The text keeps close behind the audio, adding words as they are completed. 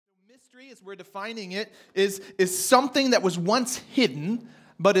Mystery, as we're defining it, is something that was once hidden,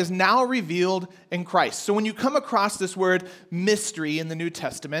 but is now revealed in Christ. So when you come across this word mystery in the New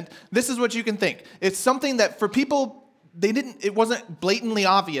Testament, this is what you can think. It's something that for people, it wasn't blatantly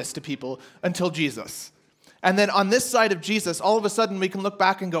obvious to people until Jesus. And then on this side of Jesus, all of a sudden we can look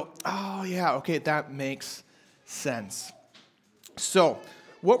back and go, oh yeah, okay, that makes sense. So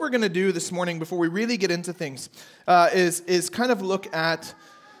what we're going to do this morning before we really get into things is kind of look at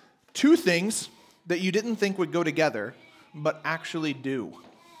two things that you didn't think would go together, but actually do.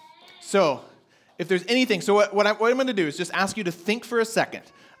 So if there's anything, so what I'm going to do is just ask you to think for a second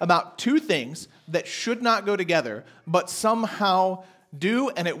about two things that should not go together, but somehow do,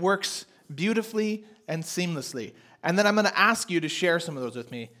 and it works beautifully and seamlessly. And then I'm going to ask you to share some of those with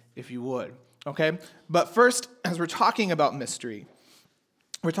me, if you would. Okay? But first, as we're talking about mystery,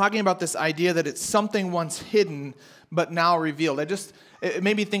 we're talking about this idea that it's something once hidden, but now revealed. It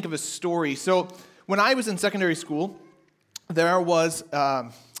made me think of a story. So when I was in secondary school, there was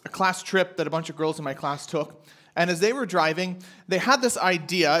a class trip that a bunch of girls in my class took. And as they were driving, they had this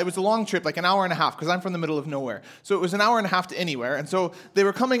idea. It was a long trip, like an hour and a half, because I'm from the middle of nowhere. So it was an hour and a half to anywhere. And so they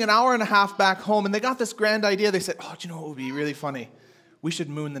were coming an hour and a half back home, and they got this grand idea. They said, oh, do you know what would be really funny? We should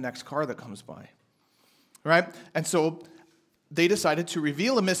moon the next car that comes by. Right? And so they decided to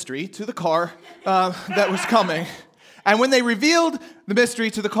reveal a mystery to the car that was coming. And when they revealed the mystery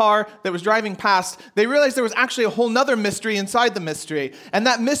to the car that was driving past, they realized there was actually a whole nother mystery inside the mystery. And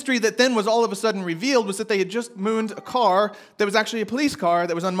that mystery that then was all of a sudden revealed was that they had just mooned a car that was actually a police car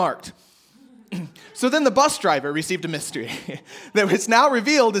that was unmarked. So then the bus driver received a mystery that was now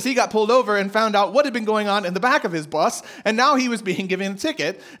revealed as he got pulled over and found out what had been going on in the back of his bus. And now he was being given a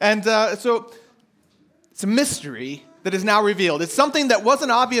ticket. And so it's a mystery that is now revealed. It's something that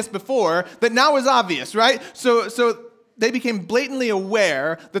wasn't obvious before that now is obvious, right? So they became blatantly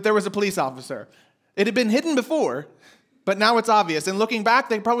aware that there was a police officer. It had been hidden before, but now it's obvious. And looking back,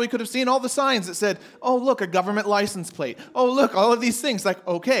 they probably could have seen all the signs that said, oh, look, a government license plate. Oh, look, all of these things. Like,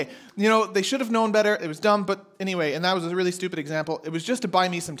 okay, they should have known better. It was dumb, but anyway, and that was a really stupid example. It was just to buy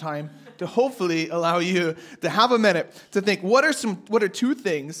me some time to hopefully allow you to have a minute to think, what are two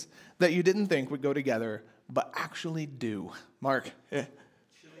things that you didn't think would go together, but actually do? Mark? Yeah.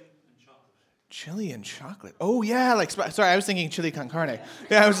 Chili and chocolate. Oh, yeah. Sorry, I was thinking chili con carne.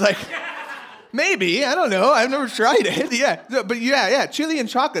 Yeah, I was like, maybe. I don't know. I've never tried it. Yeah. But yeah. Chili and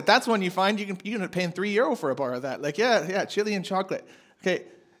chocolate. That's one you find. You can end up paying €3 for a bar of that. Yeah. Chili and chocolate. Okay.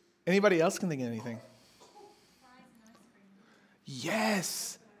 Anybody else can think of anything?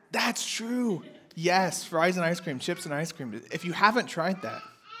 Yes. That's true. Yes. Fries and ice cream. Chips and ice cream. If you haven't tried that,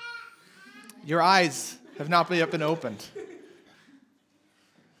 your eyes have not been opened.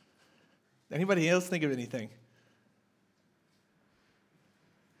 Anybody else think of anything?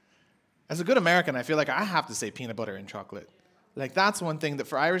 As a good American, I feel like I have to say peanut butter and chocolate. That's one thing that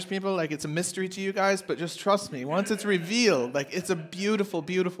for Irish people, it's a mystery to you guys, but just trust me, once it's revealed, it's a beautiful,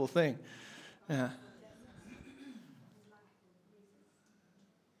 beautiful thing. Yeah.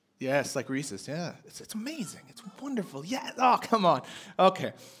 Yes, like Reese's, yeah. It's amazing. It's wonderful. Yeah. Oh, come on.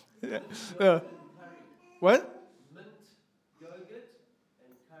 Okay. What?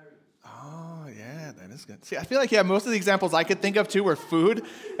 Oh, yeah, that is good. See, I feel like, most of the examples I could think of, too, were food.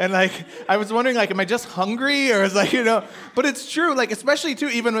 And, I was wondering, am I just hungry? Or is but it's true, especially, too,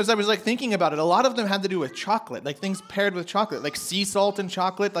 even as I was, thinking about it, a lot of them had to do with chocolate, things paired with chocolate, like sea salt and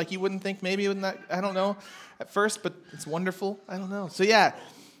chocolate, you wouldn't think maybe, wouldn't that, I don't know, at first, but it's wonderful. I don't know. So, yeah.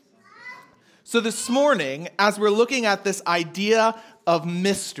 So this morning, as we're looking at this idea of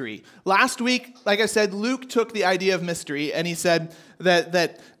mystery, last week, like I said, Luke took the idea of mystery, and he said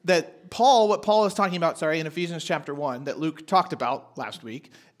that what Paul is talking about, in Ephesians chapter 1, that Luke talked about last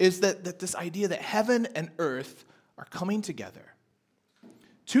week, is that this idea that heaven and earth are coming together.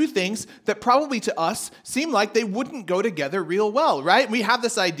 Two things that probably to us seem like they wouldn't go together real well, right? We have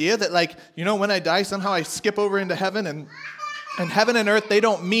this idea that when I die, somehow I skip over into heaven and heaven and earth, they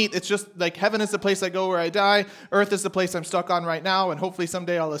don't meet. It's just heaven is the place I go where I die. Earth is the place I'm stuck on right now, and hopefully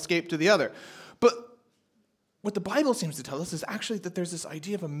someday I'll escape to the other. But what the Bible seems to tell us is actually that there's this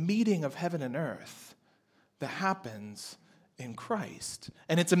idea of a meeting of heaven and earth that happens in Christ.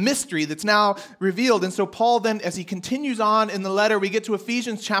 And it's a mystery that's now revealed. And so Paul then, as he continues on in the letter, we get to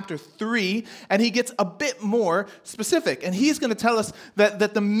Ephesians chapter 3, and he gets a bit more specific. And he's going to tell us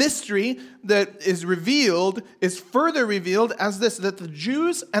that the mystery that is revealed is further revealed as this, that the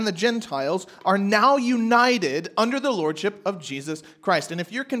Jews and the Gentiles are now united under the lordship of Jesus Christ. And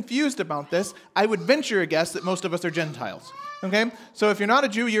if you're confused about this, I would venture a guess that most of us are Gentiles. Okay? So if you're not a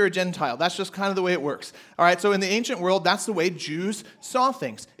Jew, you're a Gentile. That's just kind of the way it works. All right? So in the ancient world, that's the way Jews saw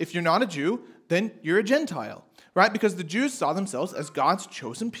things. If you're not a Jew, then you're a Gentile. Right? Because the Jews saw themselves as God's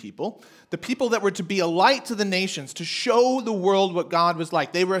chosen people, the people that were to be a light to the nations, to show the world what God was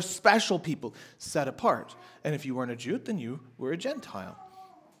like. They were a special people, set apart. And if you weren't a Jew, then you were a Gentile.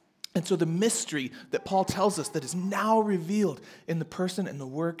 And so the mystery that Paul tells us that is now revealed in the person and the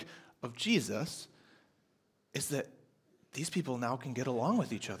work of Jesus is that these people now can get along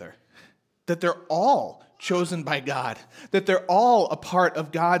with each other. That they're all chosen by God. That they're all a part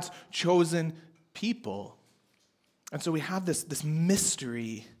of God's chosen people. And so we have this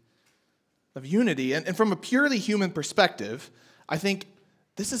mystery of unity. And from a purely human perspective, I think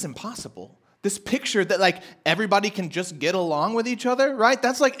this is impossible. This picture that like everybody can just get along with each other, right?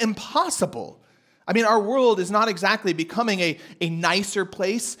 That's like impossible. I mean, our world is not exactly becoming a nicer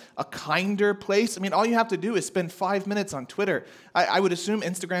place, a kinder place. I mean, all you have to do is spend 5 minutes on Twitter. I would assume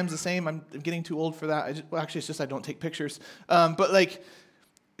Instagram's the same. I'm getting too old for that. Actually, it's just I don't take pictures. But like,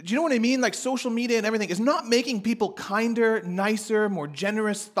 do you know what I mean? Like social media and everything is not making people kinder, nicer, more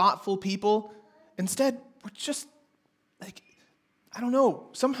generous, thoughtful people. Instead, we're just like, I don't know.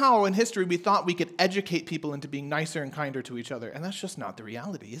 Somehow in history, we thought we could educate people into being nicer and kinder to each other. And that's just not the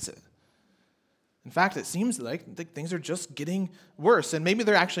reality, is it? In fact, it seems like things are just getting worse. And maybe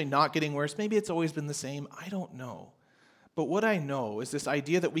they're actually not getting worse. Maybe it's always been the same. I don't know. But what I know is this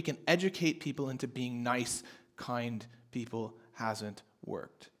idea that we can educate people into being nice, kind people hasn't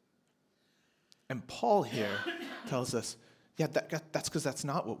worked. And Paul here tells us, yeah, that's because that's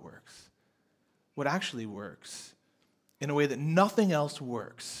not what works. What actually works, in a way that nothing else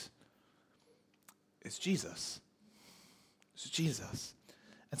works, is Jesus. It's Jesus.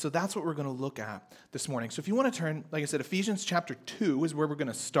 And so that's what we're going to look at this morning. So if you want to turn, like I said, Ephesians chapter 2 is where we're going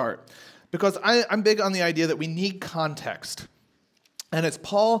to start. Because I'm big on the idea that we need context. And as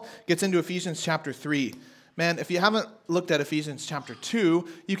Paul gets into Ephesians chapter 3, man, if you haven't looked at Ephesians chapter 2,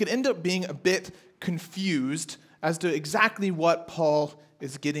 you could end up being a bit confused as to exactly what Paul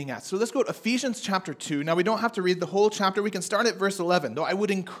is getting at. So let's go to Ephesians chapter 2. Now, we don't have to read the whole chapter. We can start at verse 11, though I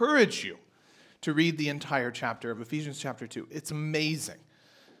would encourage you to read the entire chapter of Ephesians chapter 2. It's amazing.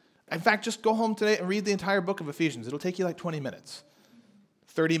 In fact, just go home today and read the entire book of Ephesians. It'll take you like 20 minutes,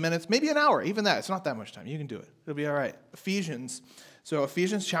 30 minutes, maybe an hour. Even that, it's not that much time. You can do it. It'll be all right. Ephesians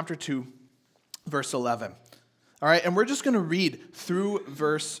chapter 2, verse 11. All right, and we're just going to read through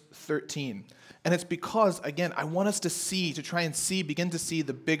verse 13. And it's because, again, I want us to try and begin to see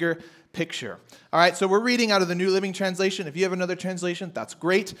the bigger picture. All right, so we're reading out of the New Living Translation. If you have another translation, that's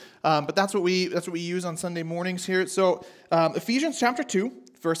great. But that's what we use on Sunday mornings here. So Ephesians chapter 2,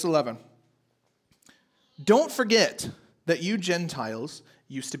 verse 11. Don't forget that you Gentiles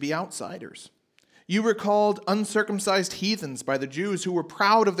used to be outsiders. You were called uncircumcised heathens by the Jews who were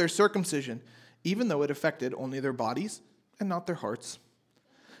proud of their circumcision, even though it affected only their bodies and not their hearts.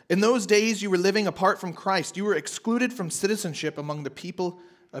 In those days, you were living apart from Christ. You were excluded from citizenship among the people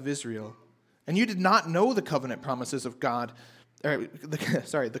of Israel. And you did not know the covenant promises of God,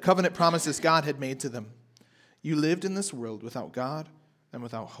 the covenant promises God had made to them. You lived in this world without God and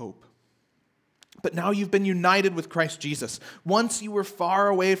without hope. But now you've been united with Christ Jesus. Once you were far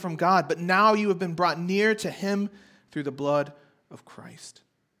away from God, but now you have been brought near to him through the blood of Christ.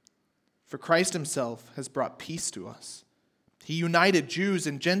 For Christ himself has brought peace to us. He united Jews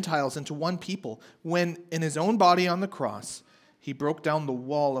and Gentiles into one people when, in his own body on the cross, he broke down the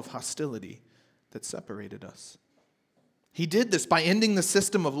wall of hostility that separated us. He did this by ending the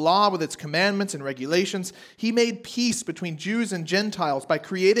system of law with its commandments and regulations. He made peace between Jews and Gentiles by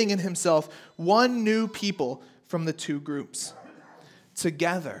creating in himself one new people from the two groups.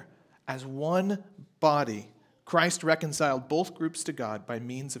 Together, as one body, Christ reconciled both groups to God by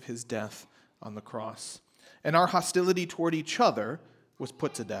means of his death on the cross. And our hostility toward each other was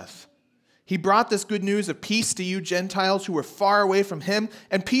put to death. He brought this good news of peace to you Gentiles who were far away from him,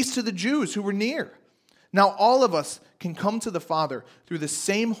 and peace to the Jews who were near. Now all of us can come to the Father through the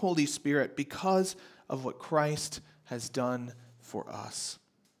same Holy Spirit because of what Christ has done for us.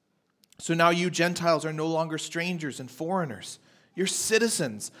 So now you Gentiles are no longer strangers and foreigners. You're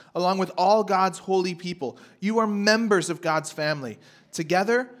citizens along with all God's holy people. You are members of God's family.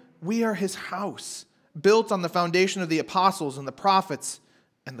 Together, we are his house, built on the foundation of the apostles and the prophets,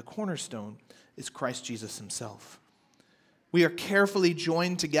 and the cornerstone is Christ Jesus himself. We are carefully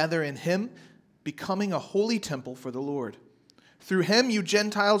joined together in him, becoming a holy temple for the Lord. Through him, you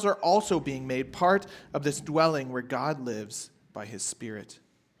Gentiles are also being made part of this dwelling where God lives by his Spirit.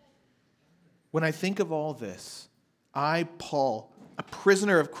 When I think of all this, Paul, a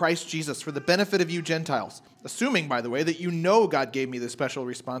prisoner of Christ Jesus for the benefit of you Gentiles, assuming, by the way, that you know God gave me the special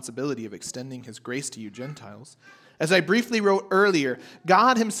responsibility of extending his grace to you Gentiles. As I briefly wrote earlier,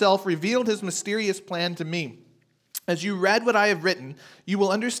 God himself revealed his mysterious plan to me. As you read what I have written, you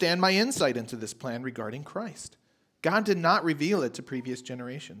will understand my insight into this plan regarding Christ. God did not reveal it to previous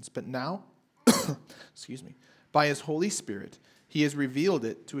generations, but now, by his Holy Spirit, he has revealed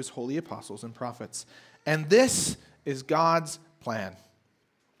it to his holy apostles and prophets. And this is God's plan.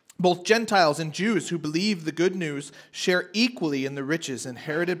 Both Gentiles and Jews who believe the good news share equally in the riches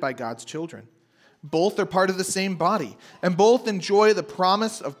inherited by God's children. Both are part of the same body, and both enjoy the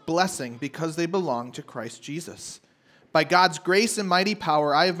promise of blessing because they belong to Christ Jesus. By God's grace and mighty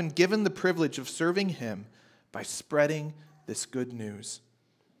power, I have been given the privilege of serving him by spreading this good news.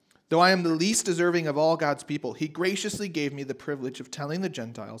 Though I am the least deserving of all God's people, he graciously gave me the privilege of telling the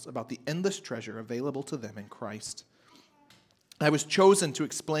Gentiles about the endless treasure available to them in Christ. I was chosen to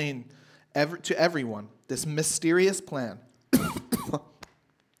explain to everyone this mysterious plan.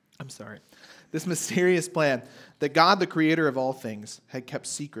 This mysterious plan that God, the creator of all things, had kept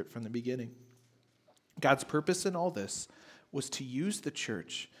secret from the beginning. God's purpose in all this was to use the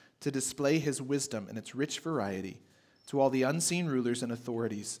church to display his wisdom in its rich variety to all the unseen rulers and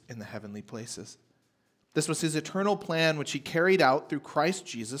authorities in the heavenly places. This was his eternal plan, which he carried out through Christ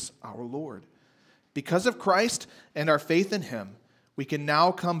Jesus our Lord. Because of Christ and our faith in him, we can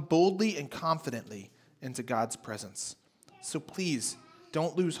now come boldly and confidently into God's presence. So please,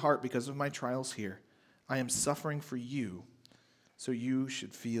 don't lose heart because of my trials here. I am suffering for you, so you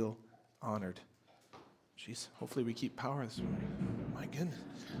should feel honored. Jeez, hopefully we keep power this morning. My goodness,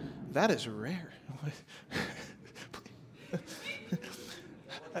 that is rare.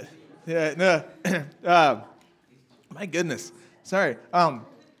 My goodness, sorry. I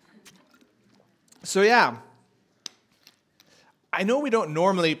know we don't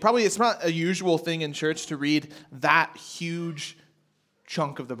normally, probably it's not a usual thing in church to read that huge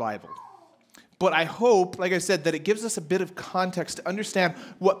chunk of the Bible. But I hope, like I said, that it gives us a bit of context to understand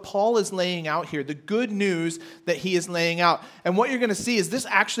what Paul is laying out here, the good news that he is laying out. And what you're going to see is this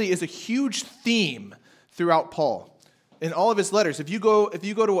actually is a huge theme throughout Paul. In all of his letters, if you go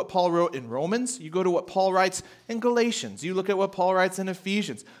to what Paul wrote in Romans, you go to what Paul writes in Galatians, you look at what Paul writes in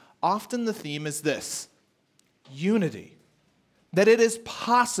Ephesians, often the theme is this: unity. That it is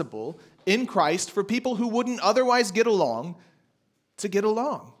possible in Christ for people who wouldn't otherwise get along to get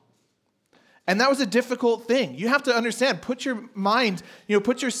along. And that was a difficult thing. You have to understand, put your mind,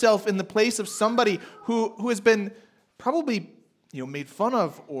 put yourself in the place of somebody who has been probably, made fun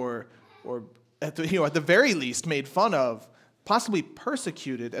of or at the very least made fun of, possibly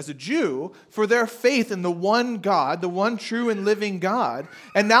persecuted as a Jew for their faith in the one God, the one true and living God.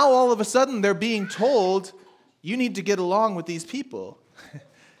 And now all of a sudden they're being told, you need to get along with these people.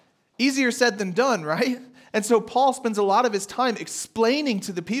 Easier said than done, right? And so Paul spends a lot of his time explaining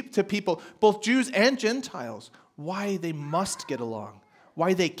to people, both Jews and Gentiles, why they must get along,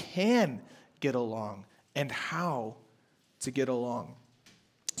 why they can get along, and how to get along.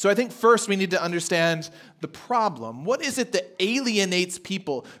 So I think first we need to understand the problem. What is it that alienates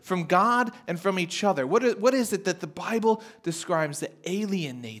people from God and from each other? What is it that the Bible describes that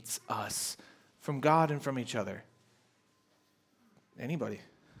alienates us from God and from each other? Anybody?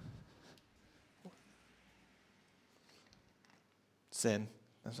 Sin.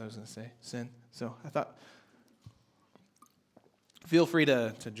 That's what I was going to say. Sin. So I thought, feel free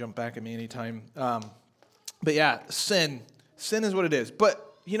to jump back at me anytime. But yeah, sin. Sin is what it is. But,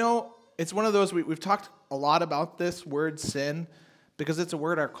 it's one of those, we've talked a lot about this word sin because it's a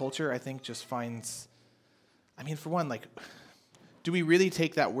word our culture, I think, just finds, for one, do we really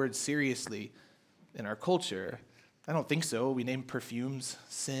take that word seriously in our culture? I don't think so. We name perfumes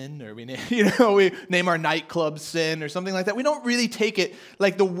sin, or we name our nightclub sin or something like that. We don't really take it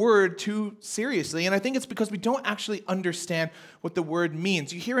like the word too seriously. And I think it's because we don't actually understand what the word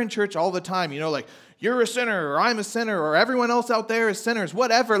means. You hear in church all the time, you're a sinner, or I'm a sinner, or everyone else out there is sinners,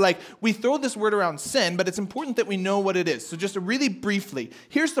 whatever. We throw this word around sin, but it's important that we know what it is. So just really briefly,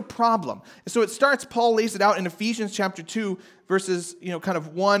 here's the problem. So it starts, Paul lays it out in Ephesians chapter 2, verses,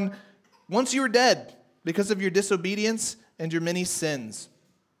 1. Once you were dead because of your disobedience and your many sins.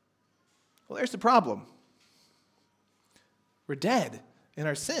 Well, there's the problem. We're dead in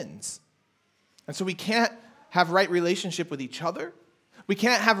our sins. And so we can't have right relationship with each other. We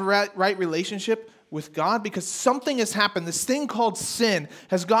can't have a right relationship with God because something has happened. This thing called sin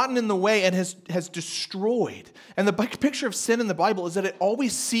has gotten in the way and has destroyed. And the picture of sin in the Bible is that it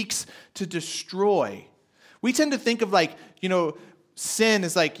always seeks to destroy. We tend to think of sin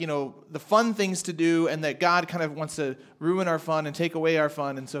is like, the fun things to do, and that God kind of wants to ruin our fun and take away our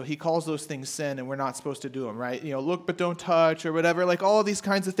fun, and so he calls those things sin, and we're not supposed to do them, right? Look but don't touch, or whatever, like all of these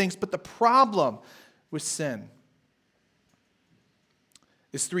kinds of things. But the problem with sin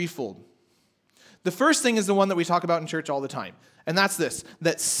is threefold. The first thing is the one that we talk about in church all the time, and that's this,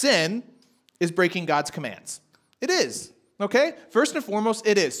 that sin is breaking God's commands. It is. Okay? First and foremost,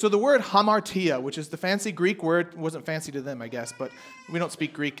 it is. So the word hamartia, which is the fancy Greek word, wasn't fancy to them, I guess, but we don't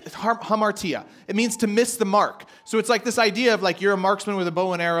speak Greek. It's hamartia. It means to miss the mark. So it's like this idea of like you're a marksman with a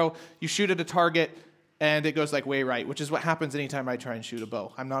bow and arrow, you shoot at a target, and it goes like way right, which is what happens anytime I try and shoot a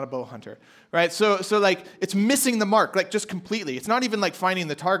bow. I'm not a bow hunter, right? So like it's missing the mark, like just completely. It's not even like finding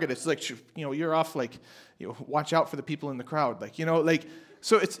the target. It's like, you're off, like, watch out for the people in the crowd.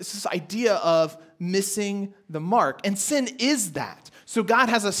 So it's this idea of missing the mark. And sin is that. So God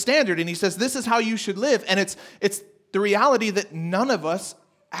has a standard, and he says, this is how you should live. And it's the reality that none of us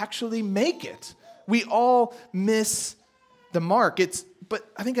actually make it. We all miss the mark. But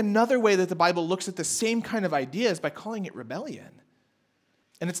I think another way that the Bible looks at the same kind of idea is by calling it rebellion.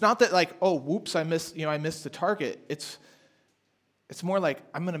 And it's not that like, oh, whoops, I missed the target. It's more like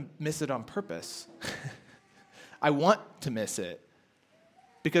I'm going to miss it on purpose. I want to miss it.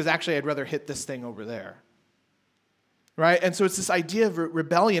 Because actually I'd rather hit this thing over there. Right? And so it's this idea of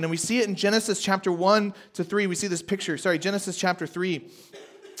rebellion. And we see it in Genesis chapter 1 to 3. We see this picture. Genesis chapter 3.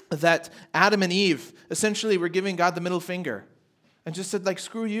 That Adam and Eve essentially were giving God the middle finger. And just said, like,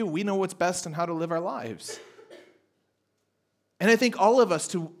 screw you. We know what's best and how to live our lives. And I think all of us,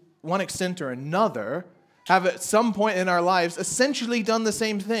 to one extent or another, have at some point in our lives essentially done the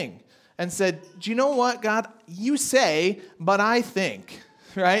same thing. And said, do you know what, God? You say, but I think.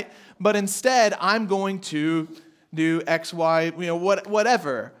 Right? But instead, I'm going to do X, Y,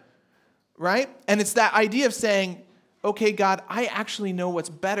 whatever. Right? And it's that idea of saying, okay, God, I actually know what's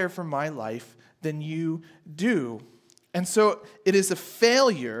better for my life than you do. And so it is a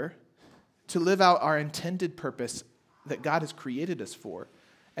failure to live out our intended purpose that God has created us for,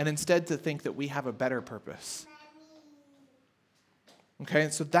 and instead to think that we have a better purpose. Okay,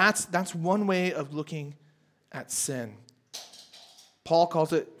 so that's one way of looking at sin. Paul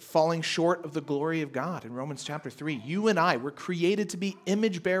calls it falling short of the glory of God in Romans chapter 3. You and I were created to be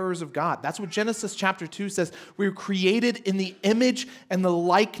image bearers of God. That's what Genesis chapter 2 says. We were created in the image and the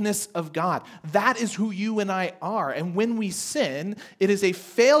likeness of God. That is who you and I are. And when we sin, it is a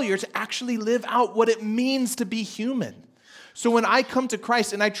failure to actually live out what it means to be human. So when I come to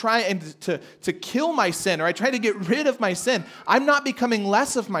Christ and I try to kill my sin, or I try to get rid of my sin, I'm not becoming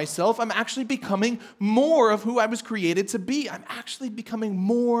less of myself. I'm actually becoming more of who I was created to be. I'm actually becoming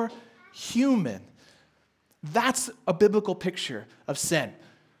more human. That's a biblical picture of sin.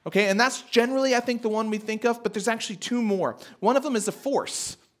 Okay, and that's generally, I think, the one we think of, but there's actually two more. One of them is a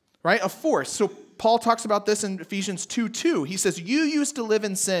force, right? A force. So Paul talks about this in Ephesians 2:2. He says, you used to live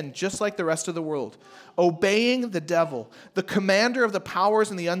in sin just like the rest of the world, obeying the devil, the commander of the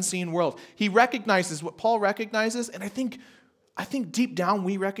powers in the unseen world. He recognizes what Paul recognizes, and I think deep down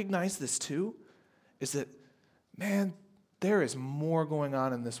we recognize this too, is that, man, there is more going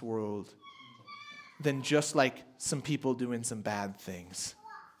on in this world than just like some people doing some bad things,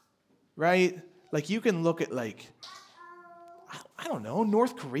 right? Like you can look at like, I don't know,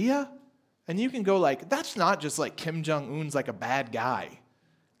 North Korea, and you can go like, that's not just like Kim Jong-un's like a bad guy.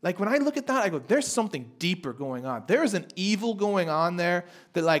 Like when I look at that, I go, there's something deeper going on. There's an evil going on there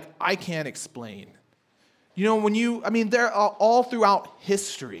that like I can't explain. There are all throughout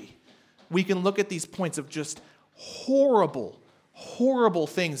history, we can look at these points of just horrible, horrible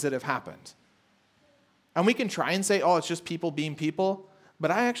things that have happened. And we can try and say, oh, it's just people being people.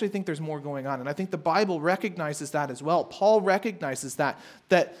 But I actually think there's more going on. And I think the Bible recognizes that as well. Paul recognizes that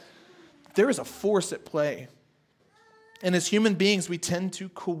there is a force at play. And as human beings, we tend to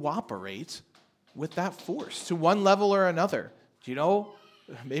cooperate with that force to one level or another.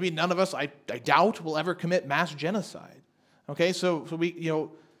 Maybe none of us, I doubt, will ever commit mass genocide. Okay, so we,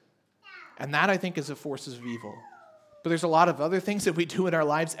 and that I think is the forces of evil. But there's a lot of other things that we do in our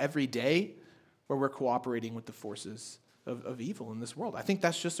lives every day where we're cooperating with the forces of evil in this world. I think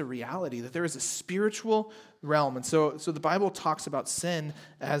that's just a reality, that there is a spiritual realm. And so the Bible talks about sin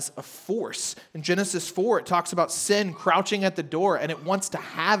as a force. In Genesis 4, it talks about sin crouching at the door, and it wants to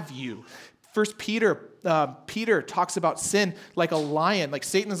have you. First Peter talks about sin like a lion, like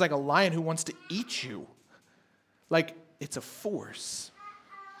Satan is like a lion who wants to eat you. Like it's a force.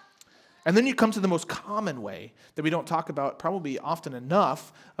 And then you come to the most common way that we don't talk about probably often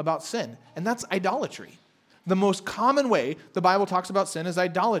enough about sin, and that's idolatry. The most common way the Bible talks about sin is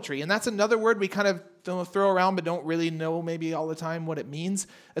idolatry. And that's another word we kind of throw around but don't really know maybe all the time what it means.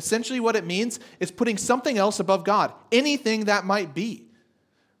 Essentially what it means is putting something else above God, anything that might be.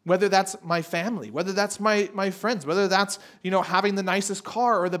 Whether that's my family, whether that's my friends, whether that's, having the nicest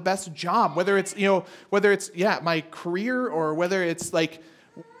car or the best job, whether it's my career, or whether it's I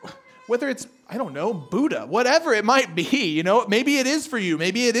don't know, Buddha, whatever it might be, maybe it is for you.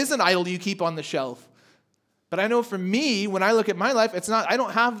 Maybe it is an idol you keep on the shelf. But I know for me, when I look at my life, it's not, I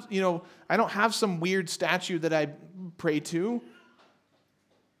don't have some weird statue that I pray to.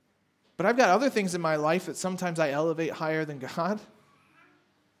 But I've got other things in my life that sometimes I elevate higher than God.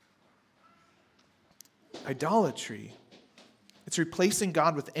 Idolatry. It's replacing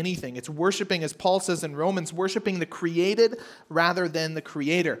God with anything. It's worshiping, as Paul says in Romans, worshiping the created rather than the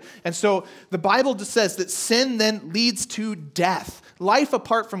creator. And so the Bible just says that sin then leads to death. Life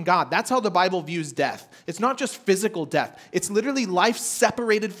apart from God. That's how the Bible views death. It's not just physical death. It's literally life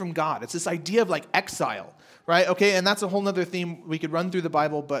separated from God. It's this idea of like exile, right? Okay, and that's a whole other theme. We could run through the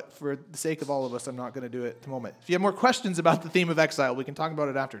Bible, but for the sake of all of us, I'm not going to do it at the moment. If you have more questions about the theme of exile, we can talk about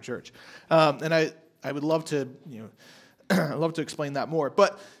it after church. And I would love to, I'd love to explain that more.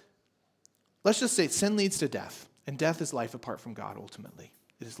 But let's just say sin leads to death, and death is life apart from God ultimately.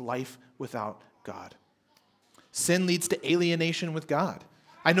 It is life without God. Sin leads to alienation with God.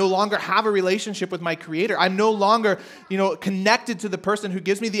 I no longer have a relationship with my Creator. I'm no longer, connected to the person who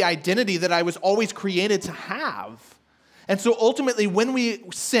gives me the identity that I was always created to have. And so ultimately, when we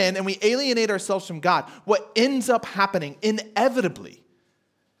sin and we alienate ourselves from God, what ends up happening inevitably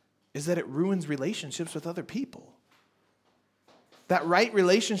is that it ruins relationships with other people. That right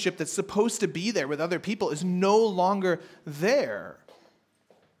relationship that's supposed to be there with other people is no longer there.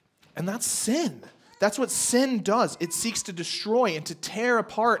 And that's sin. That's what sin does. It seeks to destroy and to tear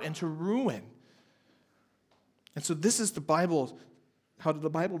apart and to ruin. And so this is the Bible, how the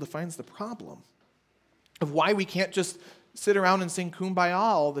Bible defines the problem of why we can't just sit around and sing Kumbaya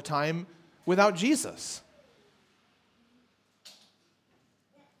all the time without Jesus.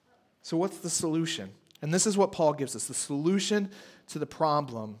 So what's the solution? And this is what Paul gives us, the solution to the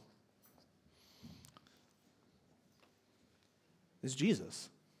problem is Jesus.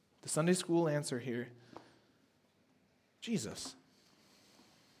 The Sunday school answer here, Jesus.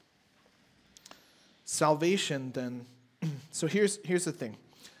 Salvation then, so here's the thing.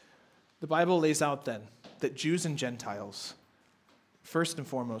 The Bible lays out then that Jews and Gentiles, first and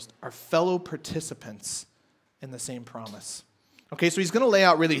foremost, are fellow participants in the same promise. Okay, so he's going to lay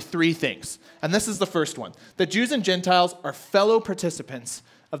out really three things. And this is the first one. That Jews and Gentiles are fellow participants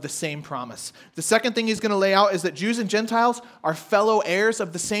of the same promise. The second thing he's going to lay out is that Jews and Gentiles are fellow heirs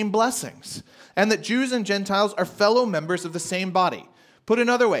of the same blessings. And that Jews and Gentiles are fellow members of the same body. Put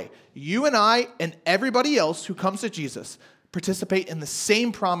another way, you and I and everybody else who comes to Jesus participate in the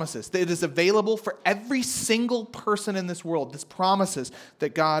same promises. That it is available for every single person in this world. These promises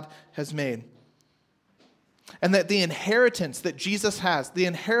that God has made. And that the inheritance that Jesus has, the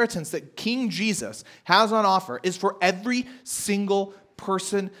inheritance that King Jesus has on offer is for every single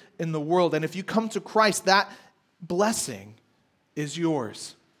person in the world. And if you come to Christ, that blessing is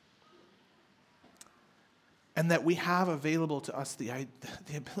yours. And that we have available to us the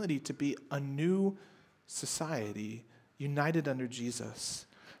ability to be a new society united under Jesus,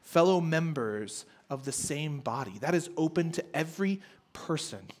 fellow members of the same body. That is open to every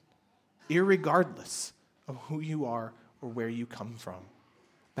person, irregardless of who you are or where you come from.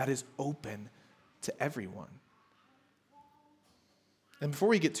 That is open to everyone. And before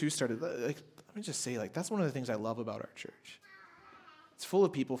we get too started, let me just say, that's one of the things I love about our church. It's full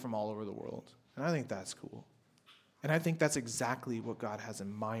of people from all over the world, and I think that's cool. And I think that's exactly what God has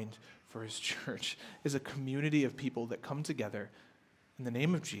in mind for his church, is a community of people that come together in the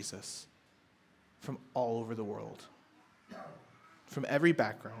name of Jesus from all over the world, from every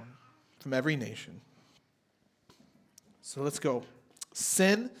background, from every nation. So let's go.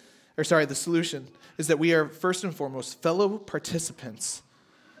 The solution is that we are first and foremost fellow participants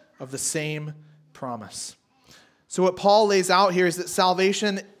of the same promise. So what Paul lays out here is that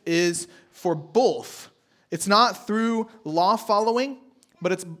salvation is for both. It's not through law following,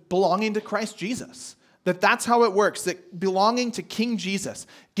 but it's belonging to Christ Jesus. That's how it works, that belonging to King Jesus,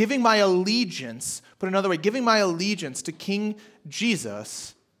 giving my allegiance, put another way, giving my allegiance to King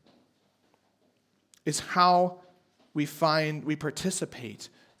Jesus is how we participate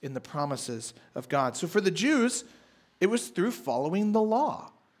in the promises of God. So for the Jews, it was through following the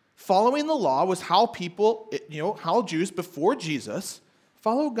law. Following the law was how how Jews before Jesus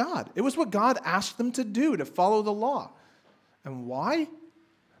follow God. It was what God asked them to do, to follow the law. And why?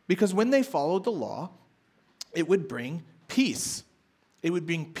 Because when they followed the law, it would bring peace. It would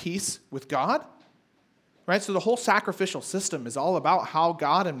bring peace with God, right? So the whole sacrificial system is all about how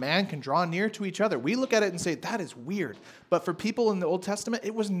God and man can draw near to each other. We look at it and say, that is weird. But for people in the Old Testament,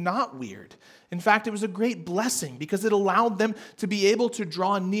 it was not weird. In fact, it was a great blessing because it allowed them to be able to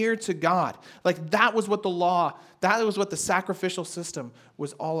draw near to God. Like that was what the sacrificial system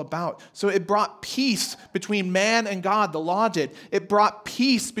was all about. So it brought peace between man and God, the law did. It brought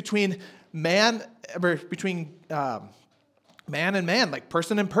peace between man and man, like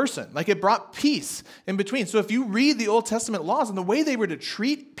person and person. Like it brought peace in between. So if you read the Old Testament laws and the way they were to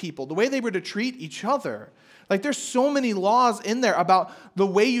treat people, the way they were to treat each other, like there's so many laws in there about the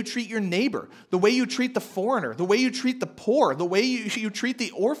way you treat your neighbor, the way you treat the foreigner, the way you treat the poor, the way you treat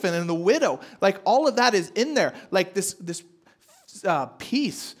the orphan and the widow. Like all of that is in there. Like this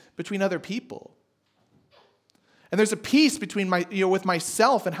peace between other people. And there's a peace between with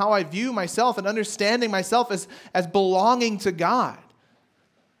myself and how I view myself and understanding myself as belonging to God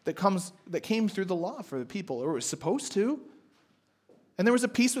that came through the law for the people, or was supposed to. And there was a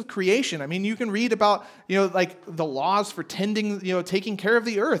peace with creation. I mean, you can read about, like the laws for tending, taking care of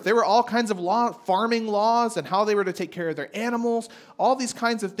the earth. There were all kinds of farming laws and how they were to take care of their animals, all these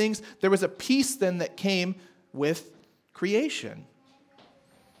kinds of things. There was a peace then that came with creation.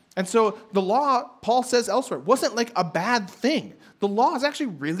 And so the law, Paul says elsewhere, wasn't like a bad thing. The law is actually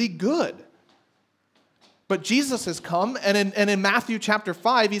really good. But Jesus has come, and in Matthew chapter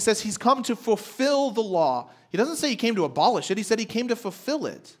 5, he says he's come to fulfill the law. He doesn't say he came to abolish it. He said he came to fulfill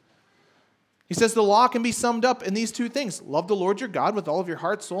it. He says the law can be summed up in these two things. Love the Lord your God with all of your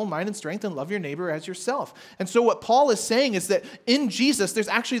heart, soul, mind, and strength, and love your neighbor as yourself. And so what Paul is saying is that in Jesus, there's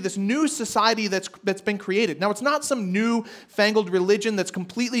actually this new society that's been created. Now, it's not some new fangled religion that's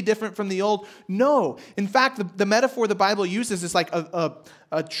completely different from the old. No. In fact, the metaphor the Bible uses is like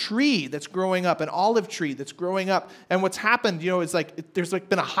a tree that's growing up, an olive tree that's growing up. And what's happened, is like there's like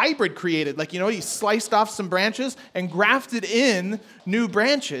been a hybrid created. Like, he sliced off some branches and grafted in new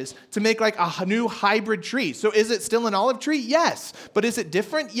branches to make like a new hybrid tree. So is it still an olive tree? Yes. But is it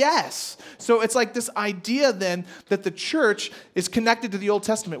different? Yes. So it's like this idea then that the church is connected to the Old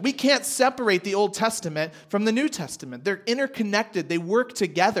Testament. We can't separate the Old Testament from the New Testament. They're interconnected. They work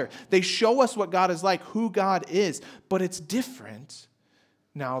together. They show us what God is like, who God is. But it's different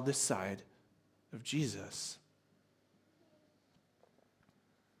now this side of Jesus.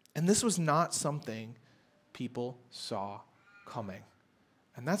 And this was not something people saw coming.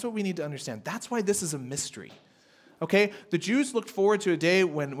 And that's what we need to understand. That's why this is a mystery. Okay? The Jews looked forward to a day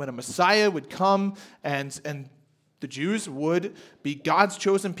when a Messiah would come and the Jews would be God's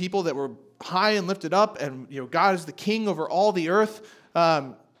chosen people that were high and lifted up, and God is the king over all the earth.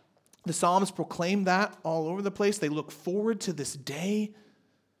 The Psalms proclaim that all over the place. They look forward to this day.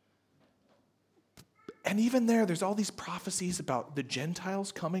 And even there's all these prophecies about the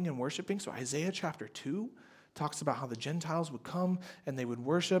Gentiles coming and worshiping. So Isaiah chapter 2 talks about how the Gentiles would come and they would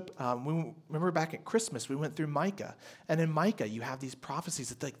worship. Remember back at Christmas, we went through Micah. And in Micah, you have these prophecies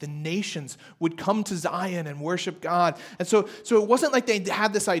that like the nations would come to Zion and worship God. And so it wasn't like they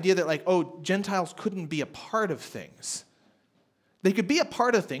had this idea that like, Gentiles couldn't be a part of things. They could be a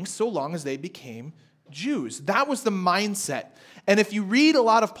part of things so long as they became Jews. That was the mindset. And if you read a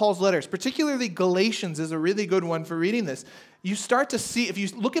lot of Paul's letters, particularly Galatians is a really good one for reading this, you start to see, if you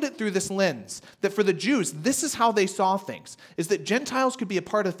look at it through this lens, that for the Jews, this is how they saw things, is that Gentiles could be a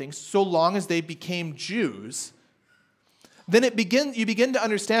part of things so long as they became Jews. Then you begin to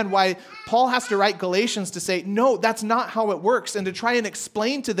understand why Paul has to write Galatians to say, no, that's not how it works, and to try and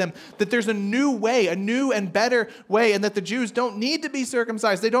explain to them that there's a new way, a new and better way, and that the Jews don't need to be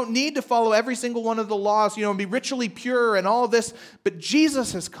circumcised. They don't need to follow every single one of the laws, and be ritually pure and all of this. But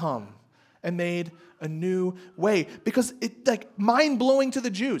Jesus has come and made a new way, because it's like mind-blowing to the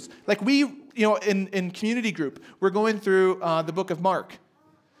Jews. Like we, in community group, we're going through the book of Mark,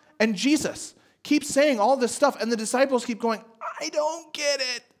 and Jesus keeps saying all this stuff, and the disciples keep going, I don't get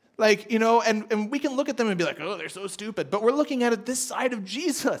it. Like, and we can look at them and be like, oh, they're so stupid. But we're looking at it this side of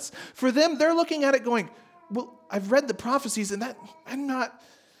Jesus. For them, they're looking at it going, well, I've read the prophecies, and that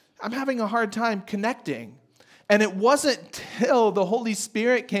I'm having a hard time connecting. And it wasn't till the Holy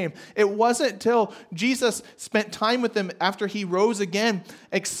Spirit came. It wasn't till Jesus spent time with them after he rose again,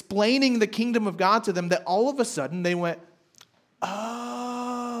 explaining the kingdom of God to them, that all of a sudden they went,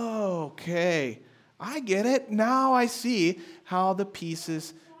 okay, I get it. Now I see how the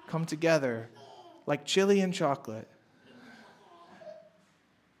pieces come together, like chili and chocolate,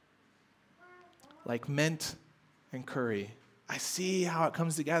 like mint and curry. I see how it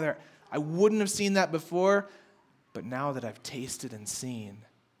comes together. I wouldn't have seen that before, but now that I've tasted and seen,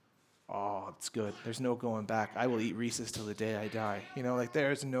 oh, it's good. There's no going back. I will eat Reese's till the day I die. Like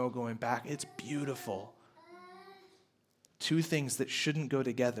there's no going back. It's beautiful. Two things that shouldn't go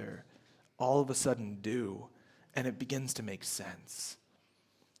together all of a sudden do, and it begins to make sense.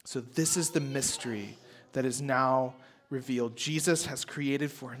 So this is the mystery that is now revealed. Jesus has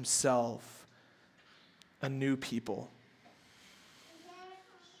created for himself a new people.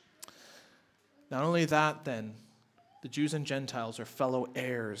 Not only that, then, the Jews and Gentiles are fellow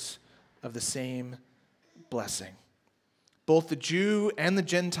heirs of the same blessing. Both the Jew and the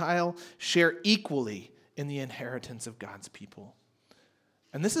Gentile share equally in the inheritance of God's people.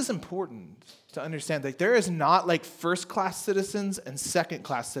 And this is important to understand. Like, there is not like first-class citizens and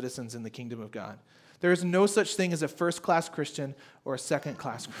second-class citizens in the kingdom of God. There is no such thing as a first-class Christian or a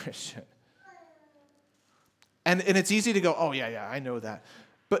second-class Christian. And it's easy to go, oh, yeah, I know that.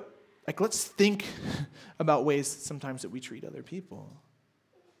 But like, let's think about ways sometimes that we treat other people,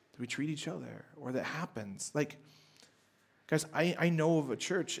 that we treat each other, or that happens. Like, guys, I know of a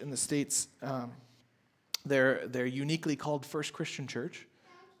church in the States. They're uniquely called First Christian Church.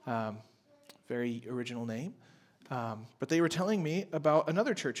 Very original name. But they were telling me about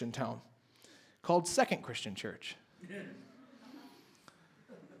another church in town called Second Christian Church.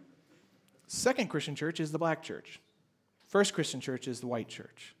 Second Christian Church is the black church. First Christian Church is the white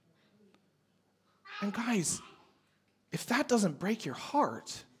church. And guys, if that doesn't break your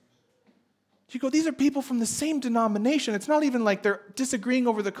heart, you go, these are people from the same denomination. It's not even like they're disagreeing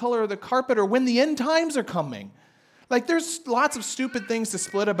over the color of the carpet or when the end times are coming. Like, there's lots of stupid things to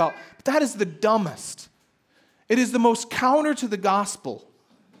split about, but that is the dumbest. It is the most counter to the gospel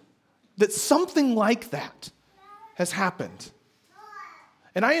that something like that has happened.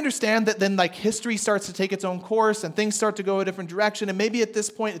 And I understand that then like history starts to take its own course and things start to go a different direction, and maybe at this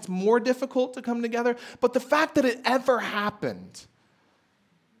point it's more difficult to come together, but the fact that it ever happened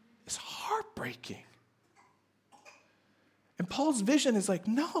is heartbreaking. And Paul's vision is like,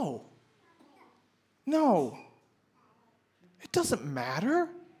 no, it doesn't matter.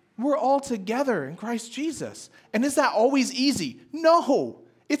 We're all together in Christ Jesus. And is that always easy? No,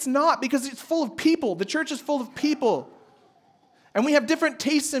 it's not, because it's full of people. The church is full of people. And we have different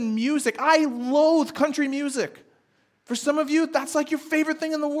tastes in music. I loathe country music. For some of you, that's like your favorite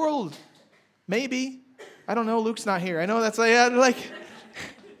thing in the world. Maybe. I don't know. Luke's not here. I know that's like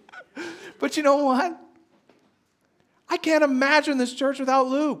but you know what? I can't imagine this church without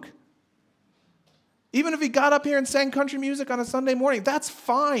Luke. Even if he got up here and sang country music on a Sunday morning, that's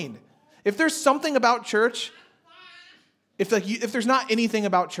fine. If there's something about church, if there's not anything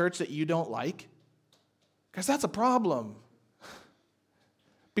about church that you don't like, because that's a problem.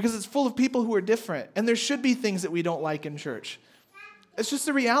 Because it's full of people who are different. And there should be things that we don't like in church. It's just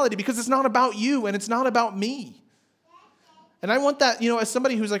the reality, because it's not about you and it's not about me. And I want that, as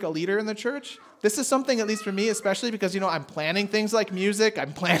somebody who's like a leader in the church, this is something, at least for me, especially because, I'm planning things like music.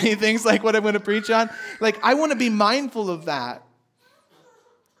 I'm planning things like what I'm going to preach on. Like, I want to be mindful of that.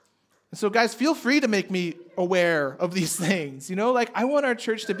 And so, guys, feel free to make me aware of these things. I want our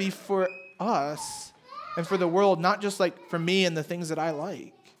church to be for us and for the world, not just like for me and the things that I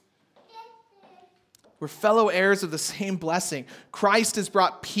like. We're fellow heirs of the same blessing. Christ has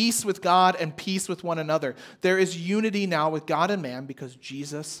brought peace with God and peace with one another. There is unity now with God and man because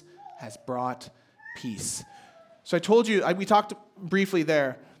Jesus has brought peace. So I told you, we talked briefly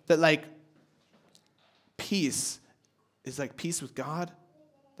there, that like peace is like peace with God.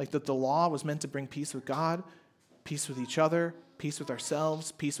 Like that the law was meant to bring peace with God, peace with each other, peace with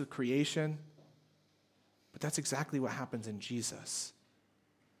ourselves, peace with creation. But that's exactly what happens in Jesus.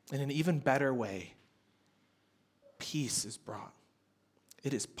 In an even better way, peace is brought.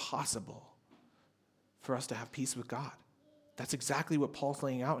 It is possible for us to have peace with God. That's exactly what Paul's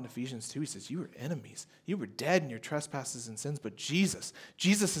laying out in Ephesians 2. He says, you were enemies. You were dead in your trespasses and sins, but Jesus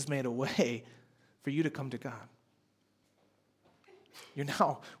has made a way for you to come to God.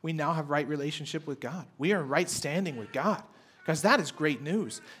 We now have right relationship with God. We are in right standing with God. Because that is great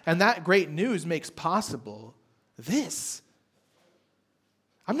news. And that great news makes possible this.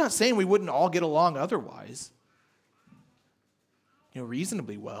 I'm not saying we wouldn't all get along otherwise.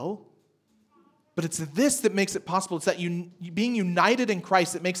 Reasonably well. But it's this that makes it possible. It's that being united in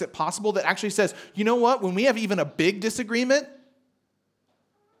Christ that makes it possible, that actually says, you know what? When we have even a big disagreement,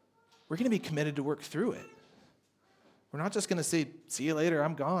 we're going to be committed to work through it. We're not just going to say, see you later,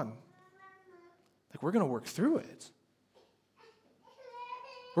 I'm gone. Like, we're going to work through it.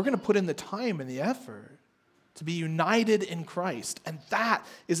 We're going to put in the time and the effort. to be united in Christ. And that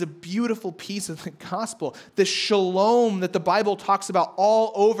is a beautiful piece of the gospel. The shalom that the Bible talks about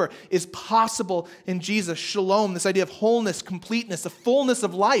all over is possible in Jesus. Shalom, this idea of wholeness, completeness, the fullness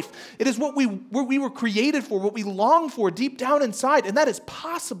of life. It is what we were created for, what we long for deep down inside. And that is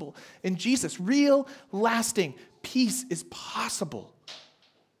possible in Jesus. Real, lasting peace is possible.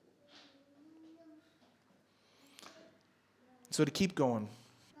 So to keep going,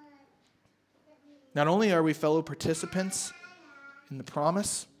 not only are we fellow participants in the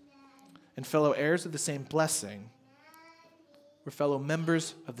promise and fellow heirs of the same blessing, we're fellow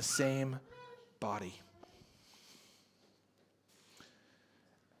members of the same body.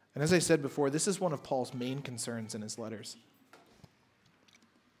 And as I said before, this is one of Paul's main concerns in his letters.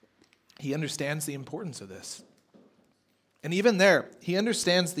 He understands the importance of this. And even there, he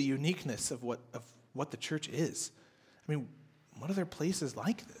understands the uniqueness of what the church is. I mean, what other places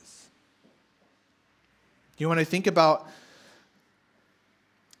like this? You want to think about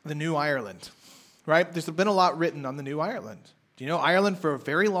the New Ireland, right? There's been a lot written on the New Ireland. Do you know Ireland for a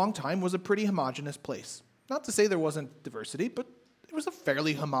very long time was a pretty homogenous place? Not to say there wasn't diversity, but it was a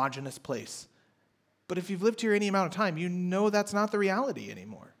fairly homogenous place. But if you've lived here any amount of time, you know that's not the reality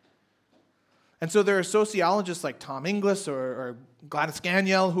anymore. And so there are sociologists like Tom Inglis or Gladys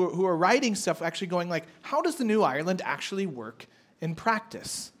Gagniel who are writing stuff actually going like, how does the New Ireland actually work in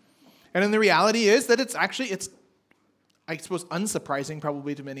practice? And then the reality is that it's I suppose unsurprising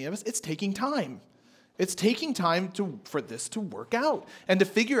probably to many of us, it's taking time. It's taking time for this to work out and to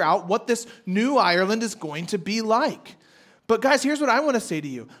figure out what this new Ireland is going to be like. But guys, here's what I want to say to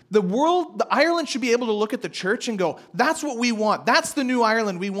you. The Ireland should be able to look at the church and go, that's what we want. That's the new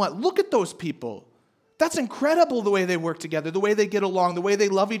Ireland we want. Look at those people. That's incredible the way they work together, the way they get along, the way they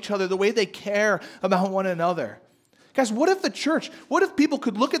love each other, the way they care about one another. Guys, what if people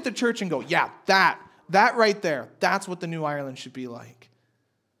could look at the church and go, yeah, that right there, that's what the new Ireland should be like.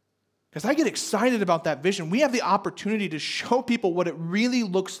 Because I get excited about that vision. We have the opportunity to show people what it really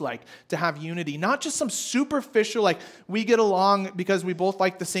looks like to have unity. Not just some superficial, like we get along because we both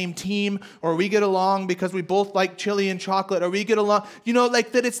like the same team, or we get along because we both like chili and chocolate, or we get along,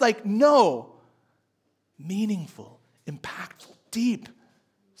 like that it's like, no. Meaningful, impactful, deep,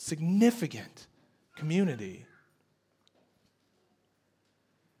 significant community.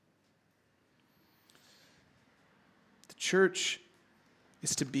 The church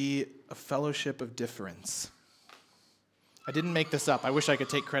is to be a fellowship of difference. I didn't make this up. I wish I could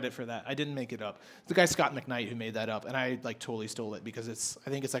take credit for that. I didn't make it up. The guy Scott McKnight who made that up, and I totally stole it because I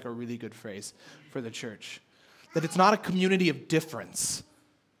think it's like a really good phrase for the church. That it's not a community of difference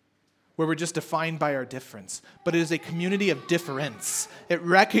where we're just defined by our difference, but it is a community of difference. It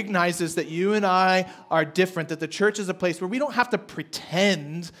recognizes that you and I are different, that the church is a place where we don't have to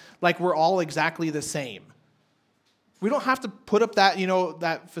pretend like we're all exactly the same. We don't have to put up that,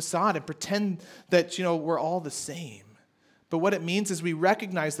 that facade and pretend that, we're all the same. But what it means is we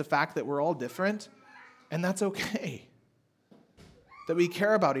recognize the fact that we're all different, and that's okay. That we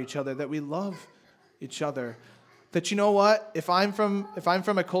care about each other, that we love each other. That if I'm from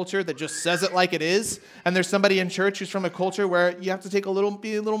a culture that just says it like it is, and there's somebody in church who's from a culture where you have to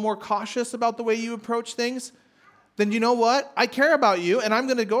be a little more cautious about the way you approach things, then I care about you, and I'm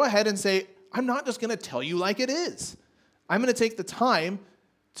going to go ahead and say, I'm not just going to tell you like it is. I'm going to take the time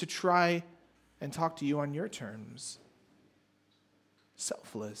to try and talk to you on your terms.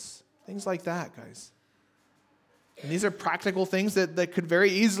 Selfless. Things like that, guys. And these are practical things that could very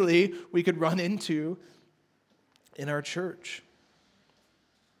easily, we could run into in our church.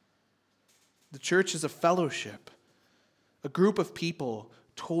 The church is a fellowship, a group of people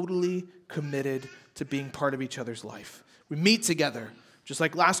totally committed to being part of each other's life. We meet together. Just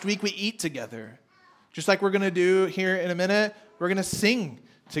like last week, we eat together. Just like we're going to do here in a minute, we're going to sing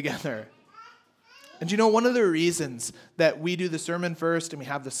together. And one of the reasons that we do the sermon first and we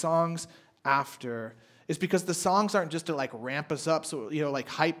have the songs after is because the songs aren't just to ramp us up, so like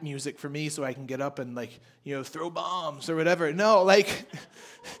hype music for me so I can get up and throw bombs or whatever. No,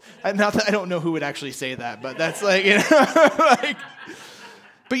 not that I don't know who would actually say that, but that's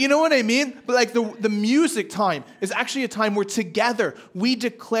but you know what I mean? But the music time is actually a time where together we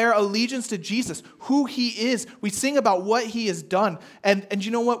declare allegiance to Jesus, who he is. We sing about what he has done. And you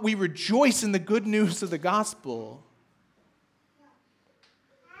know what? We rejoice in the good news of the gospel.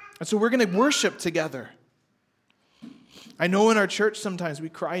 And so we're going to worship together. I know in our church sometimes we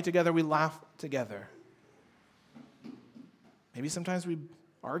cry together, we laugh together. Maybe sometimes we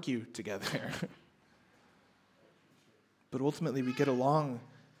argue together. But ultimately we get along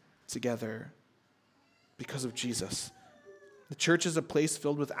together because of Jesus. The church is a place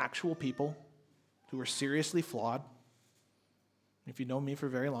filled with actual people who are seriously flawed. If you know me for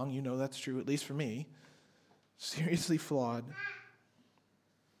very long, you know that's true, at least for me. Seriously flawed,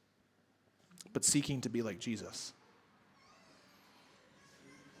 but seeking to be like Jesus.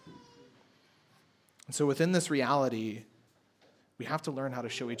 And so within this reality, we have to learn how to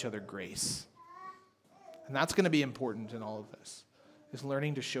show each other grace. And that's going to be important in all of this, is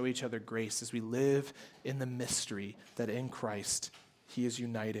learning to show each other grace as we live in the mystery that in Christ he is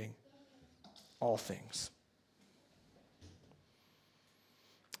uniting all things.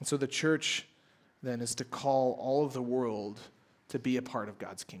 And so the church then is to call all of the world to be a part of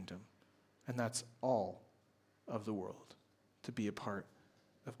God's kingdom. And that's all of the world, to be a part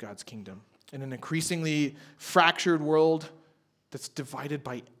of God's kingdom. In an increasingly fractured world that's divided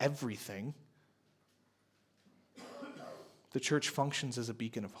by everything, the church functions as a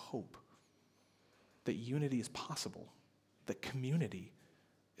beacon of hope, that unity is possible, that community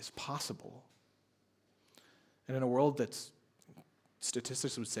is possible. And in a world that's,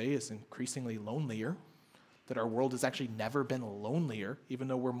 statistics would say, is increasingly lonelier, that our world has actually never been lonelier, even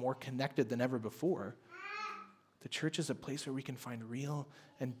though we're more connected than ever before, the church is a place where we can find real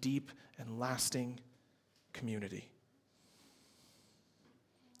and deep and lasting community.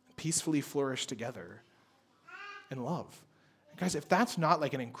 Peacefully flourish together in love. Guys, if that's not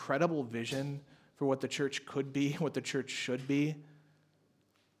like an incredible vision for what the church could be, what the church should be,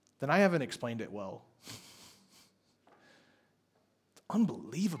 then I haven't explained it well. It's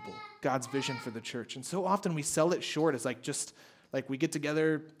unbelievable, God's vision for the church. And so often we sell it short as just we get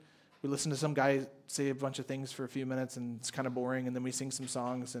together, we listen to some guy say a bunch of things for a few minutes and it's kind of boring, and then we sing some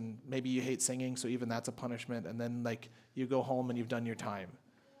songs, and maybe you hate singing, so even that's a punishment, and then you go home and you've done your time.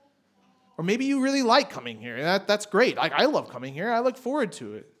 Or maybe you really like coming here. That's great. I love coming here. I look forward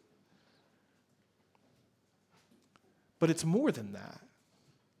to it. But it's more than that.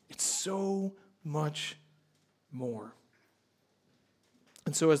 It's so much more.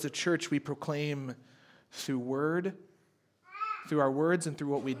 And so as the church, we proclaim through our words and through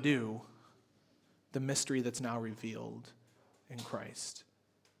what we do, the mystery that's now revealed in Christ.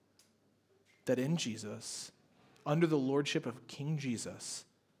 That in Jesus, under the lordship of King Jesus,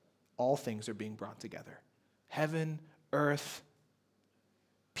 all things are being brought together. Heaven, earth,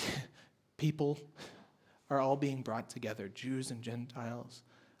 people are all being brought together, Jews and Gentiles,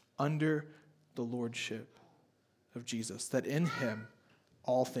 under the lordship of Jesus. That in him,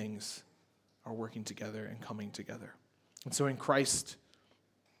 all things are working together and coming together. And so in Christ,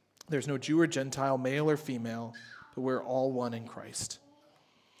 there's no Jew or Gentile, male or female, but we're all one in Christ.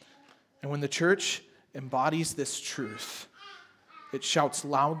 And when the church embodies this truth, it shouts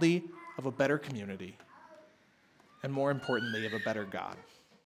loudly of a better community, and more importantly, of a better God.